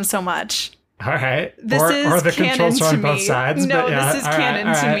 I love them so much. All right. This is the canon controls are to on both me. sides. No, yeah, this is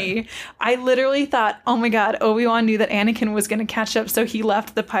canon to me. I literally thought, oh my God, Obi-Wan knew that Anakin was going to catch up, so he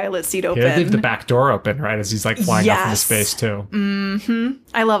left the pilot seat open. He'll leave the back door open, right, as he's like flying off into space too.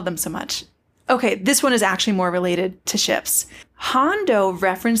 I love them so much. Okay, this one is actually more related to ships. Hondo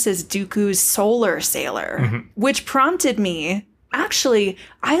references Dooku's solar sailor, which prompted me. Actually,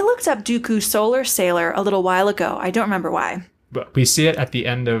 I looked up Dooku's solar sailor a little while ago. I don't remember why. But we see it at the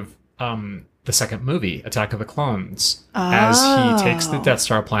end of the second movie, Attack of the Clones, as he takes the Death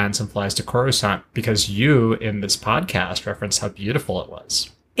Star plans and flies to Coruscant, because you, in this podcast, referenced how beautiful it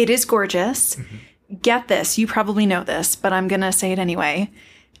was. It is gorgeous. Get this. You probably know this, but I'm going to say it anyway.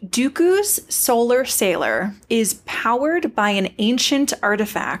 Dooku's solar sailor is powered by an ancient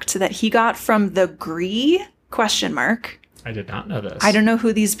artifact that he got from the Gree ? I did not know this. I don't know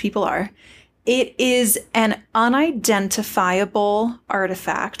who these people are. It is an unidentifiable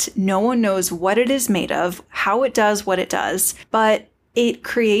artifact. No one knows what it is made of, how it does what it does, but it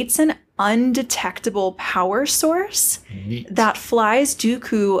creates an undetectable power source that flies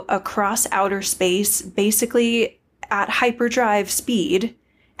Dooku across outer space, basically at hyperdrive speed,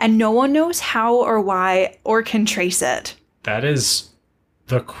 and no one knows how or why or can trace it. That is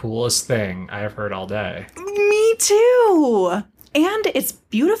the coolest thing I have heard all day. Me too. And it's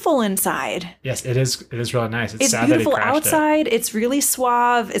beautiful inside. Yes, it is. It is really nice. It's sad beautiful that he outside. It's really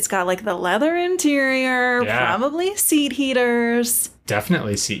suave. It's got like the leather interior, probably seat heaters.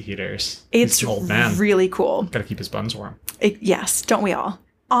 Definitely seat heaters. It's He's an old man. Really cool. Gotta keep his buns warm. Yes, don't we all?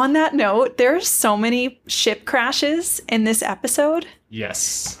 On that note, there are so many ship crashes in this episode.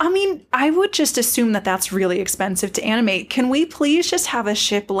 Yes. I mean, I would just assume that that's really expensive to animate. Can we please just have a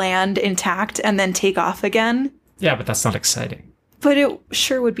ship land intact and then take off again? Yeah, but that's not exciting. But it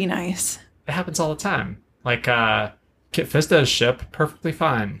sure would be nice. It happens all the time. Like, Kit Fista's ship, perfectly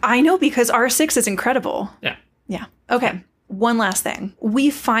fine. I know, because R6 is incredible. Yeah. Yeah. Okay. One last thing.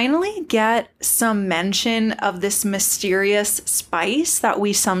 We finally get some mention of this mysterious spice that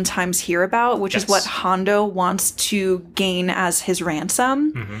we sometimes hear about, which is what Hondo wants to gain as his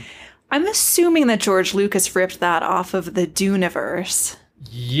ransom. Mm-hmm. I'm assuming that George Lucas ripped that off of the Dooneverse.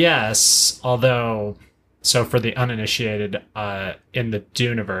 Yes, although... So for the uninitiated, in the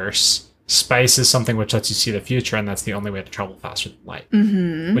Dooneverse, spice is something which lets you see the future, and that's the only way to travel faster than light.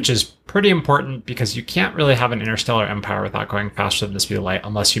 Mm-hmm. Which is pretty important because you can't really have an interstellar empire without going faster than the speed of light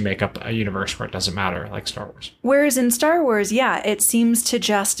unless you make up a universe where it doesn't matter, like Star Wars. Whereas in Star Wars, yeah, it seems to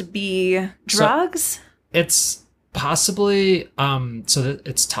just be drugs. So it's possibly,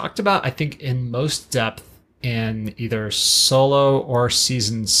 it's talked about, I think, in most depth in either Solo or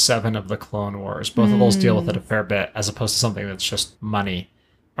Season 7 of the Clone Wars. Both of those deal with it a fair bit, as opposed to something that's just money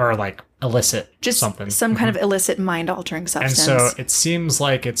or like illicit just something. Some kind of illicit mind-altering substance. And so it seems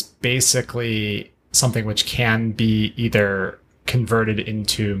like it's basically something which can be either converted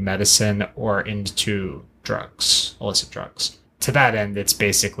into medicine or into drugs, illicit drugs. To that end, it's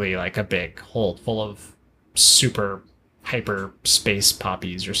basically like a big hold full of super hyper space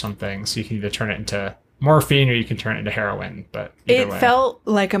poppies or something. So you can either turn it into morphine or you can turn it into heroin, but either way. Felt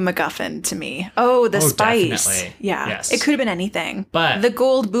like a MacGuffin to me. Oh, the spice. Definitely. Yeah. Yes. It could have been anything. But the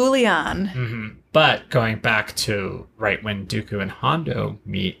gold bullion. Mm-hmm. But going back to right when Dooku and Hondo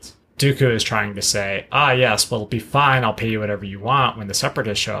meet, Dooku is trying to say, yes, well, it'll be fine. I'll pay you whatever you want when the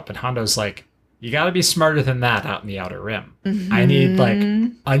Separatists show up. And Hondo's like, you got to be smarter than that out in the Outer Rim. Mm-hmm. I need like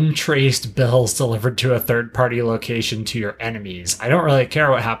untraced bills delivered to a third-party location to your enemies. I don't really care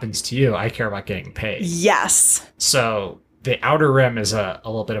what happens to you. I care about getting paid. Yes. So the Outer Rim is a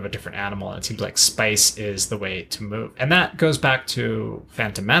little bit of a different animal. And it seems like spice is the way to move. And that goes back to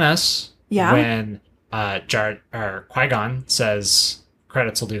Phantom Menace. Yeah. When Qui-Gon says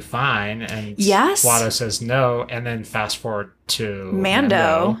credits will do fine. And Watto says no. And then fast forward to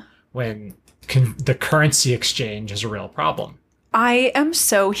Mando when... the currency exchange is a real problem. I am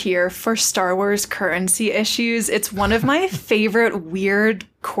so here for Star Wars currency issues. It's one of my favorite weird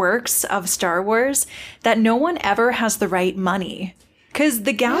quirks of Star Wars that no one ever has the right money. Because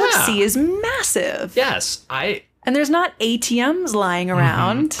the galaxy is massive. Yes. And there's not ATMs lying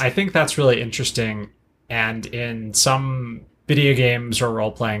around. I think that's really interesting. And in some video games or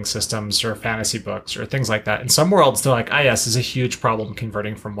role-playing systems or fantasy books or things like that. In some worlds, they're like, yes, there's a huge problem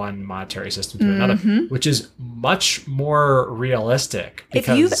converting from one monetary system to another, which is much more realistic. If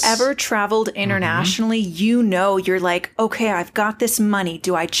you've ever traveled internationally, you know you're like, okay, I've got this money.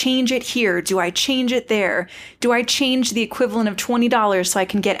 Do I change it here? Do I change it there? Do I change the equivalent of $20 so I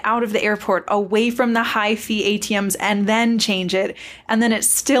can get out of the airport away from the high-fee ATMs and then change it? And then it's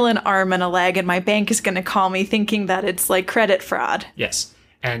still an arm and a leg, and my bank is going to call me thinking that it's like credit fraud. Yes.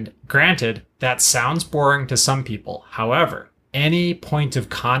 And granted, that sounds boring to some people. However, any point of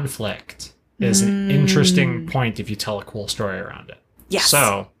conflict is an interesting point if you tell a cool story around it. Yes.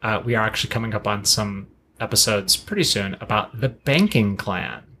 So we are actually coming up on some episodes pretty soon about the banking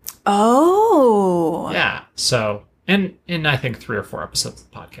clan. Oh. Yeah. So in I think 3 or 4 episodes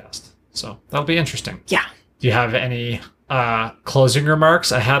of the podcast. So that'll be interesting. Yeah. Do you have any closing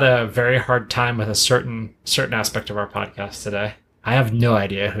remarks? I had a very hard time with a certain aspect of our podcast today. I have no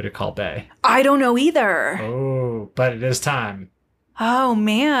idea who to call Bae. I don't know either. Oh, but it is time. Oh,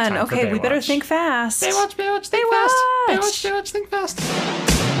 man. Okay, we better think fast. Baywatch, think fast. Baywatch, think fast.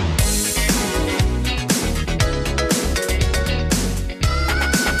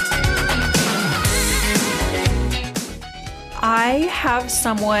 I have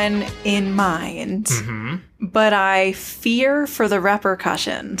someone in mind, but I fear for the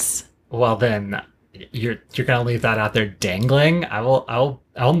repercussions. Well, then you're gonna leave that out there dangling. I'll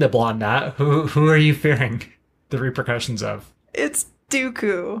nibble on that. Who are you fearing the repercussions of? It's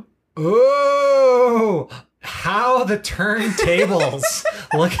Dooku. Oh, how the turntables!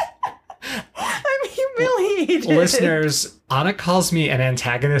 Look. I'm humiliated. Listeners, Anna calls me an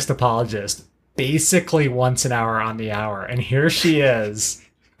antagonist apologist basically once an hour on the hour. And here she is,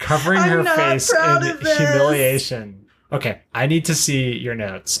 covering her face in humiliation. Okay, I need to see your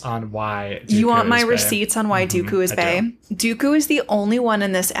notes on why Dooku You want my is receipts on why Dooku is bae? Dooku is the only one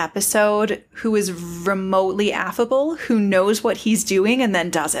in this episode who is remotely affable, who knows what he's doing and then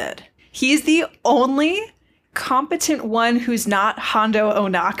does it. He's the only competent one who's not Hondo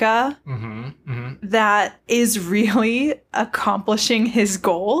Onaka that is really accomplishing his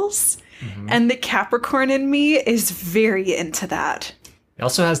goals. And the Capricorn in me is very into that. He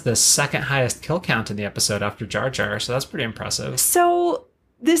also has the second highest kill count in the episode after Jar Jar, so that's pretty impressive. So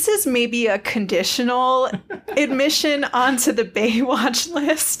this is maybe a conditional admission onto the Baywatch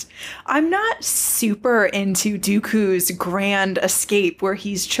list. I'm not super into Dooku's grand escape where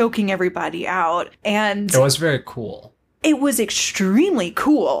he's choking everybody out. And it was very cool. It was extremely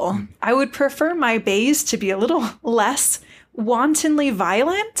cool. I would prefer my bays to be a little less wantonly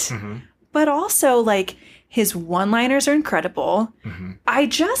violent, but also like his one-liners are incredible. I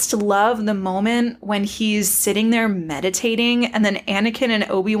just love the moment when he's sitting there meditating and then Anakin and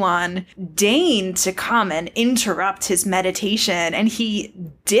Obi-Wan deign to come and interrupt his meditation and he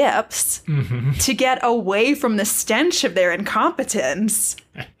dips to get away from the stench of their incompetence.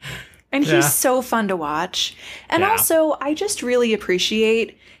 And he's so fun to watch. And also, I just really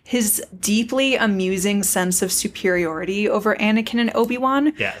appreciate his deeply amusing sense of superiority over Anakin and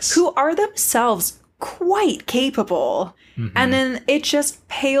Obi-Wan, who are themselves quite capable. And then it just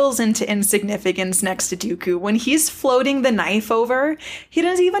pales into insignificance next to Dooku. When he's floating the knife over, he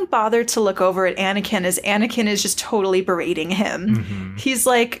doesn't even bother to look over at Anakin as Anakin is just totally berating him. He's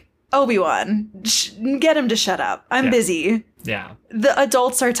like, Obi-Wan, get him to shut up. I'm busy. The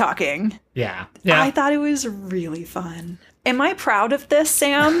adults are talking. I thought it was really fun. Am I proud of this,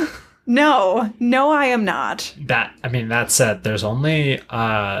 Sam? No, I am not. That said, there's only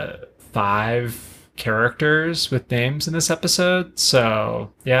 5 characters with names in this episode,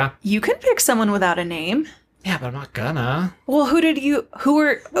 so yeah. You can pick someone without a name. Yeah, but I'm not gonna. Well,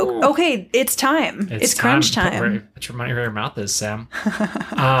 okay, it's time. It's crunch time. Put your money where your mouth is, Sam.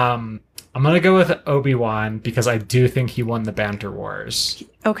 I'm gonna go with Obi-Wan because I do think he won the banter wars.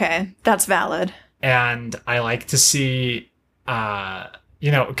 Okay, that's valid. And I like to see,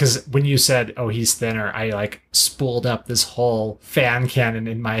 because when you said, oh, he's thinner, I like spooled up this whole fan canon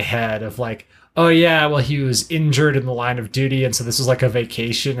in my head of like, oh yeah, well he was injured in the line of duty, and so this was like a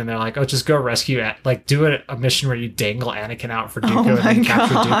vacation, and they're like, oh, just go rescue do a mission where you dangle Anakin out for Dooku and then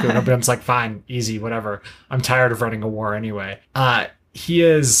capture Dooku, and everyone's like, fine, easy, whatever. I'm tired of running a war anyway. He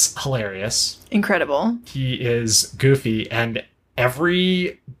is hilarious. Incredible. He is goofy, and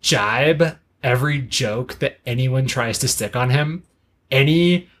every jibe, every joke that anyone tries to stick on him,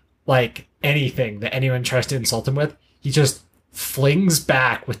 anything that anyone tries to insult him with, he just flings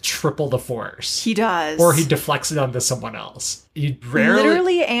back with triple the force. He does. Or he deflects it onto someone else. You rarely...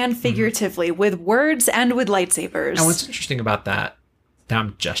 Literally and figuratively, with words and with lightsabers. And what's interesting about that, now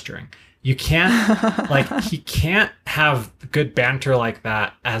I'm gesturing, you can't, he can't have good banter like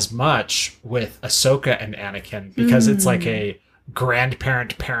that as much with Ahsoka and Anakin because it's like a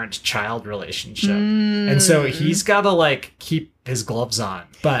grandparent-parent-child relationship. And so he's got to keep his gloves on,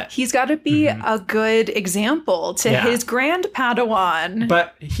 but he's got to be a good example to his grand Padawan.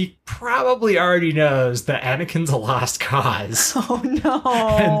 But he probably already knows that Anakin's a lost cause. Oh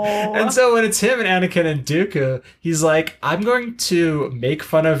no. And so when it's him and Anakin and Dooku, he's like, I'm going to make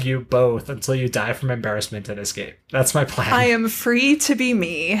fun of you both until you die from embarrassment and escape. That's my plan. I am free to be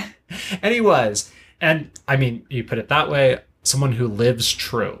me. And he was. And I mean, you put it that way, someone who lives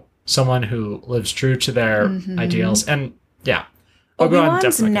true to their ideals. And yeah,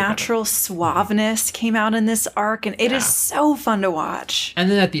 Obi-Wan's natural suaveness came out in this arc, and it is so fun to watch.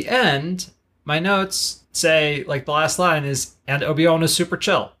 And then at the end, my notes say, the last line is, and Obi-Wan is super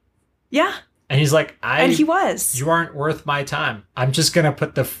chill. Yeah. And he's like, and he was. You aren't worth my time. I'm just going to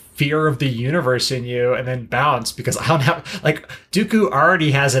put the fear of the universe in you and then bounce because I don't have, Dooku already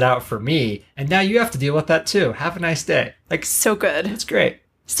has it out for me. And now you have to deal with that too. Have a nice day. So good. It's great.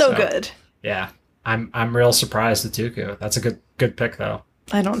 So good. Yeah. I'm real surprised at Dooku. That's a good pick though.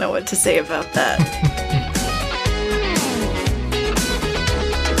 I don't know what to say about that.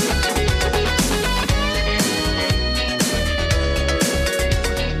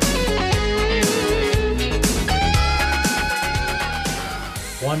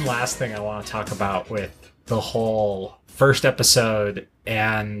 One last thing I want to talk about with the whole first episode,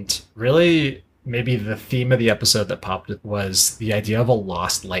 and really maybe the theme of the episode that popped was the idea of a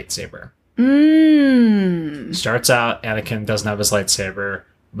lost lightsaber. Starts out, Anakin doesn't have his lightsaber,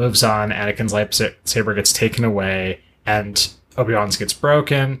 moves on, Anakin's lightsaber gets taken away, and Obi-Wan's gets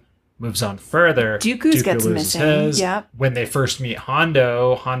broken. moves on further. Dooku gets missing. His. Yep. When they first meet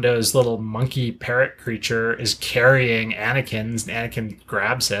Hondo, Hondo's little monkey parrot creature is carrying Anakin's, and Anakin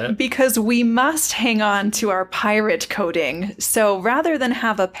grabs it. Because we must hang on to our pirate coding. So rather than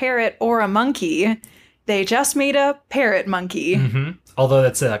have a parrot or a monkey, they just made a parrot monkey. Mm-hmm. Although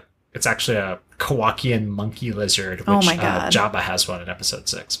it's actually a Kowakian monkey lizard, which oh my God. Jabba has one in episode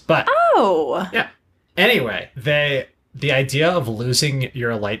 6. But yeah. Anyway, the idea of losing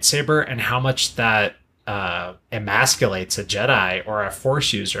your lightsaber and how much that emasculates a Jedi or a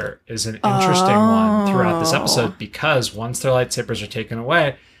Force user is an interesting one throughout this episode, because once their lightsabers are taken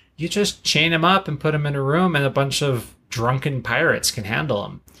away, you just chain them up and put them in a room, and a bunch of drunken pirates can handle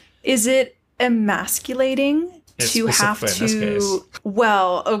them. Is it emasculating to have to...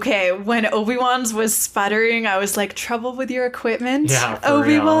 Well, okay, when Obi-Wan's was sputtering, I was like, trouble with your equipment,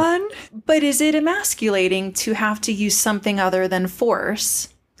 Obi-Wan? But is it emasculating to have to use something other than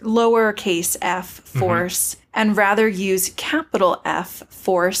Force, lowercase f Force, and rather use capital F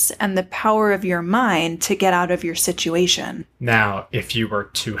Force and the power of your mind to get out of your situation? Now, if you were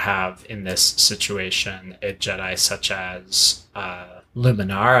to have in this situation a Jedi such as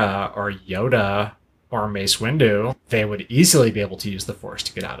Luminara or Yoda or Mace Windu, they would easily be able to use the Force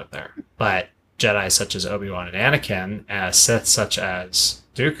to get out of there. But Jedi such as Obi-Wan and Anakin, Sith such as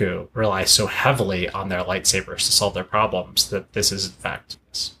Dooku, rely so heavily on their lightsabers to solve their problems that this is, in fact...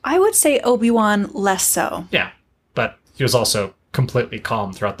 I would say Obi-Wan less so. Yeah, but he was also completely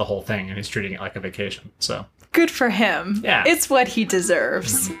calm throughout the whole thing, and he's treating it like a vacation, so... Good for him. Yeah. It's what he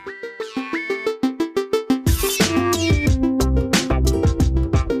deserves.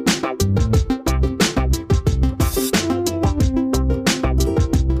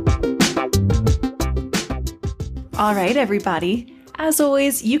 All right, everybody. As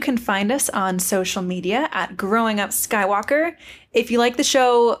always, you can find us on social media at Growing Up Skywalker. If you like the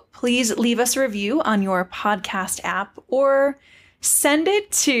show, please leave us a review on your podcast app, or send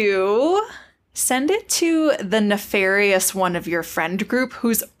it to the nefarious one of your friend group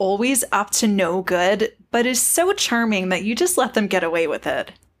who's always up to no good, but is so charming that you just let them get away with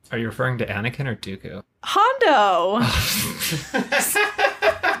it. Are you referring to Anakin or Dooku? Hondo!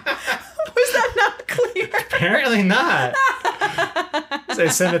 Was that not clear? Apparently not. So I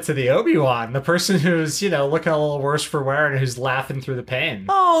send it to the Obi-Wan, the person who's, looking a little worse for wear and who's laughing through the pain.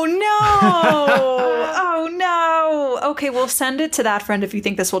 Oh, no. Oh, no. Okay, well, send it to that friend if you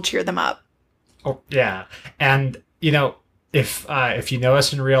think this will cheer them up. Oh, yeah. And, if you know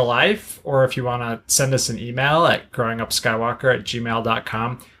us in real life, or if you want to send us an email at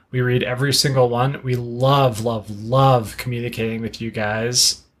growingupskywalker@gmail.com, we read every single one. We love, love, love communicating with you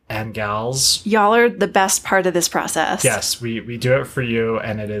guys and gals. Y'all are the best part of this process. Yes, we do it for you,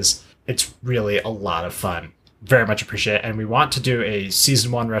 and it's really a lot of fun. Very much appreciate it. And we want to do a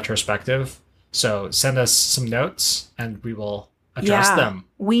season 1 retrospective. So send us some notes and we will address them.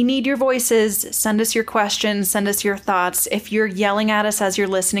 We need your voices. Send us your questions. Send us your thoughts. If you're yelling at us as you're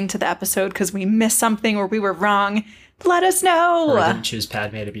listening to the episode because we missed something or we were wrong, let us know. Or we didn't choose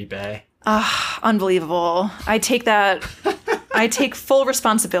Padme to be Bae. Unbelievable. I take full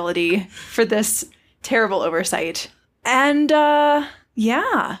responsibility for this terrible oversight. And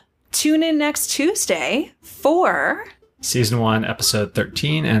tune in next Tuesday for Season 1, Episode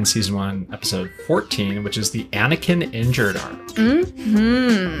 13, and Season 1, Episode 14, which is the Anakin Injured arc.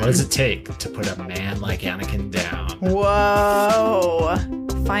 Mm-hmm. What does it take to put a man like Anakin down? Whoa.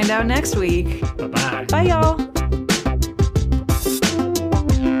 Find out next week. Bye-bye. Bye, y'all.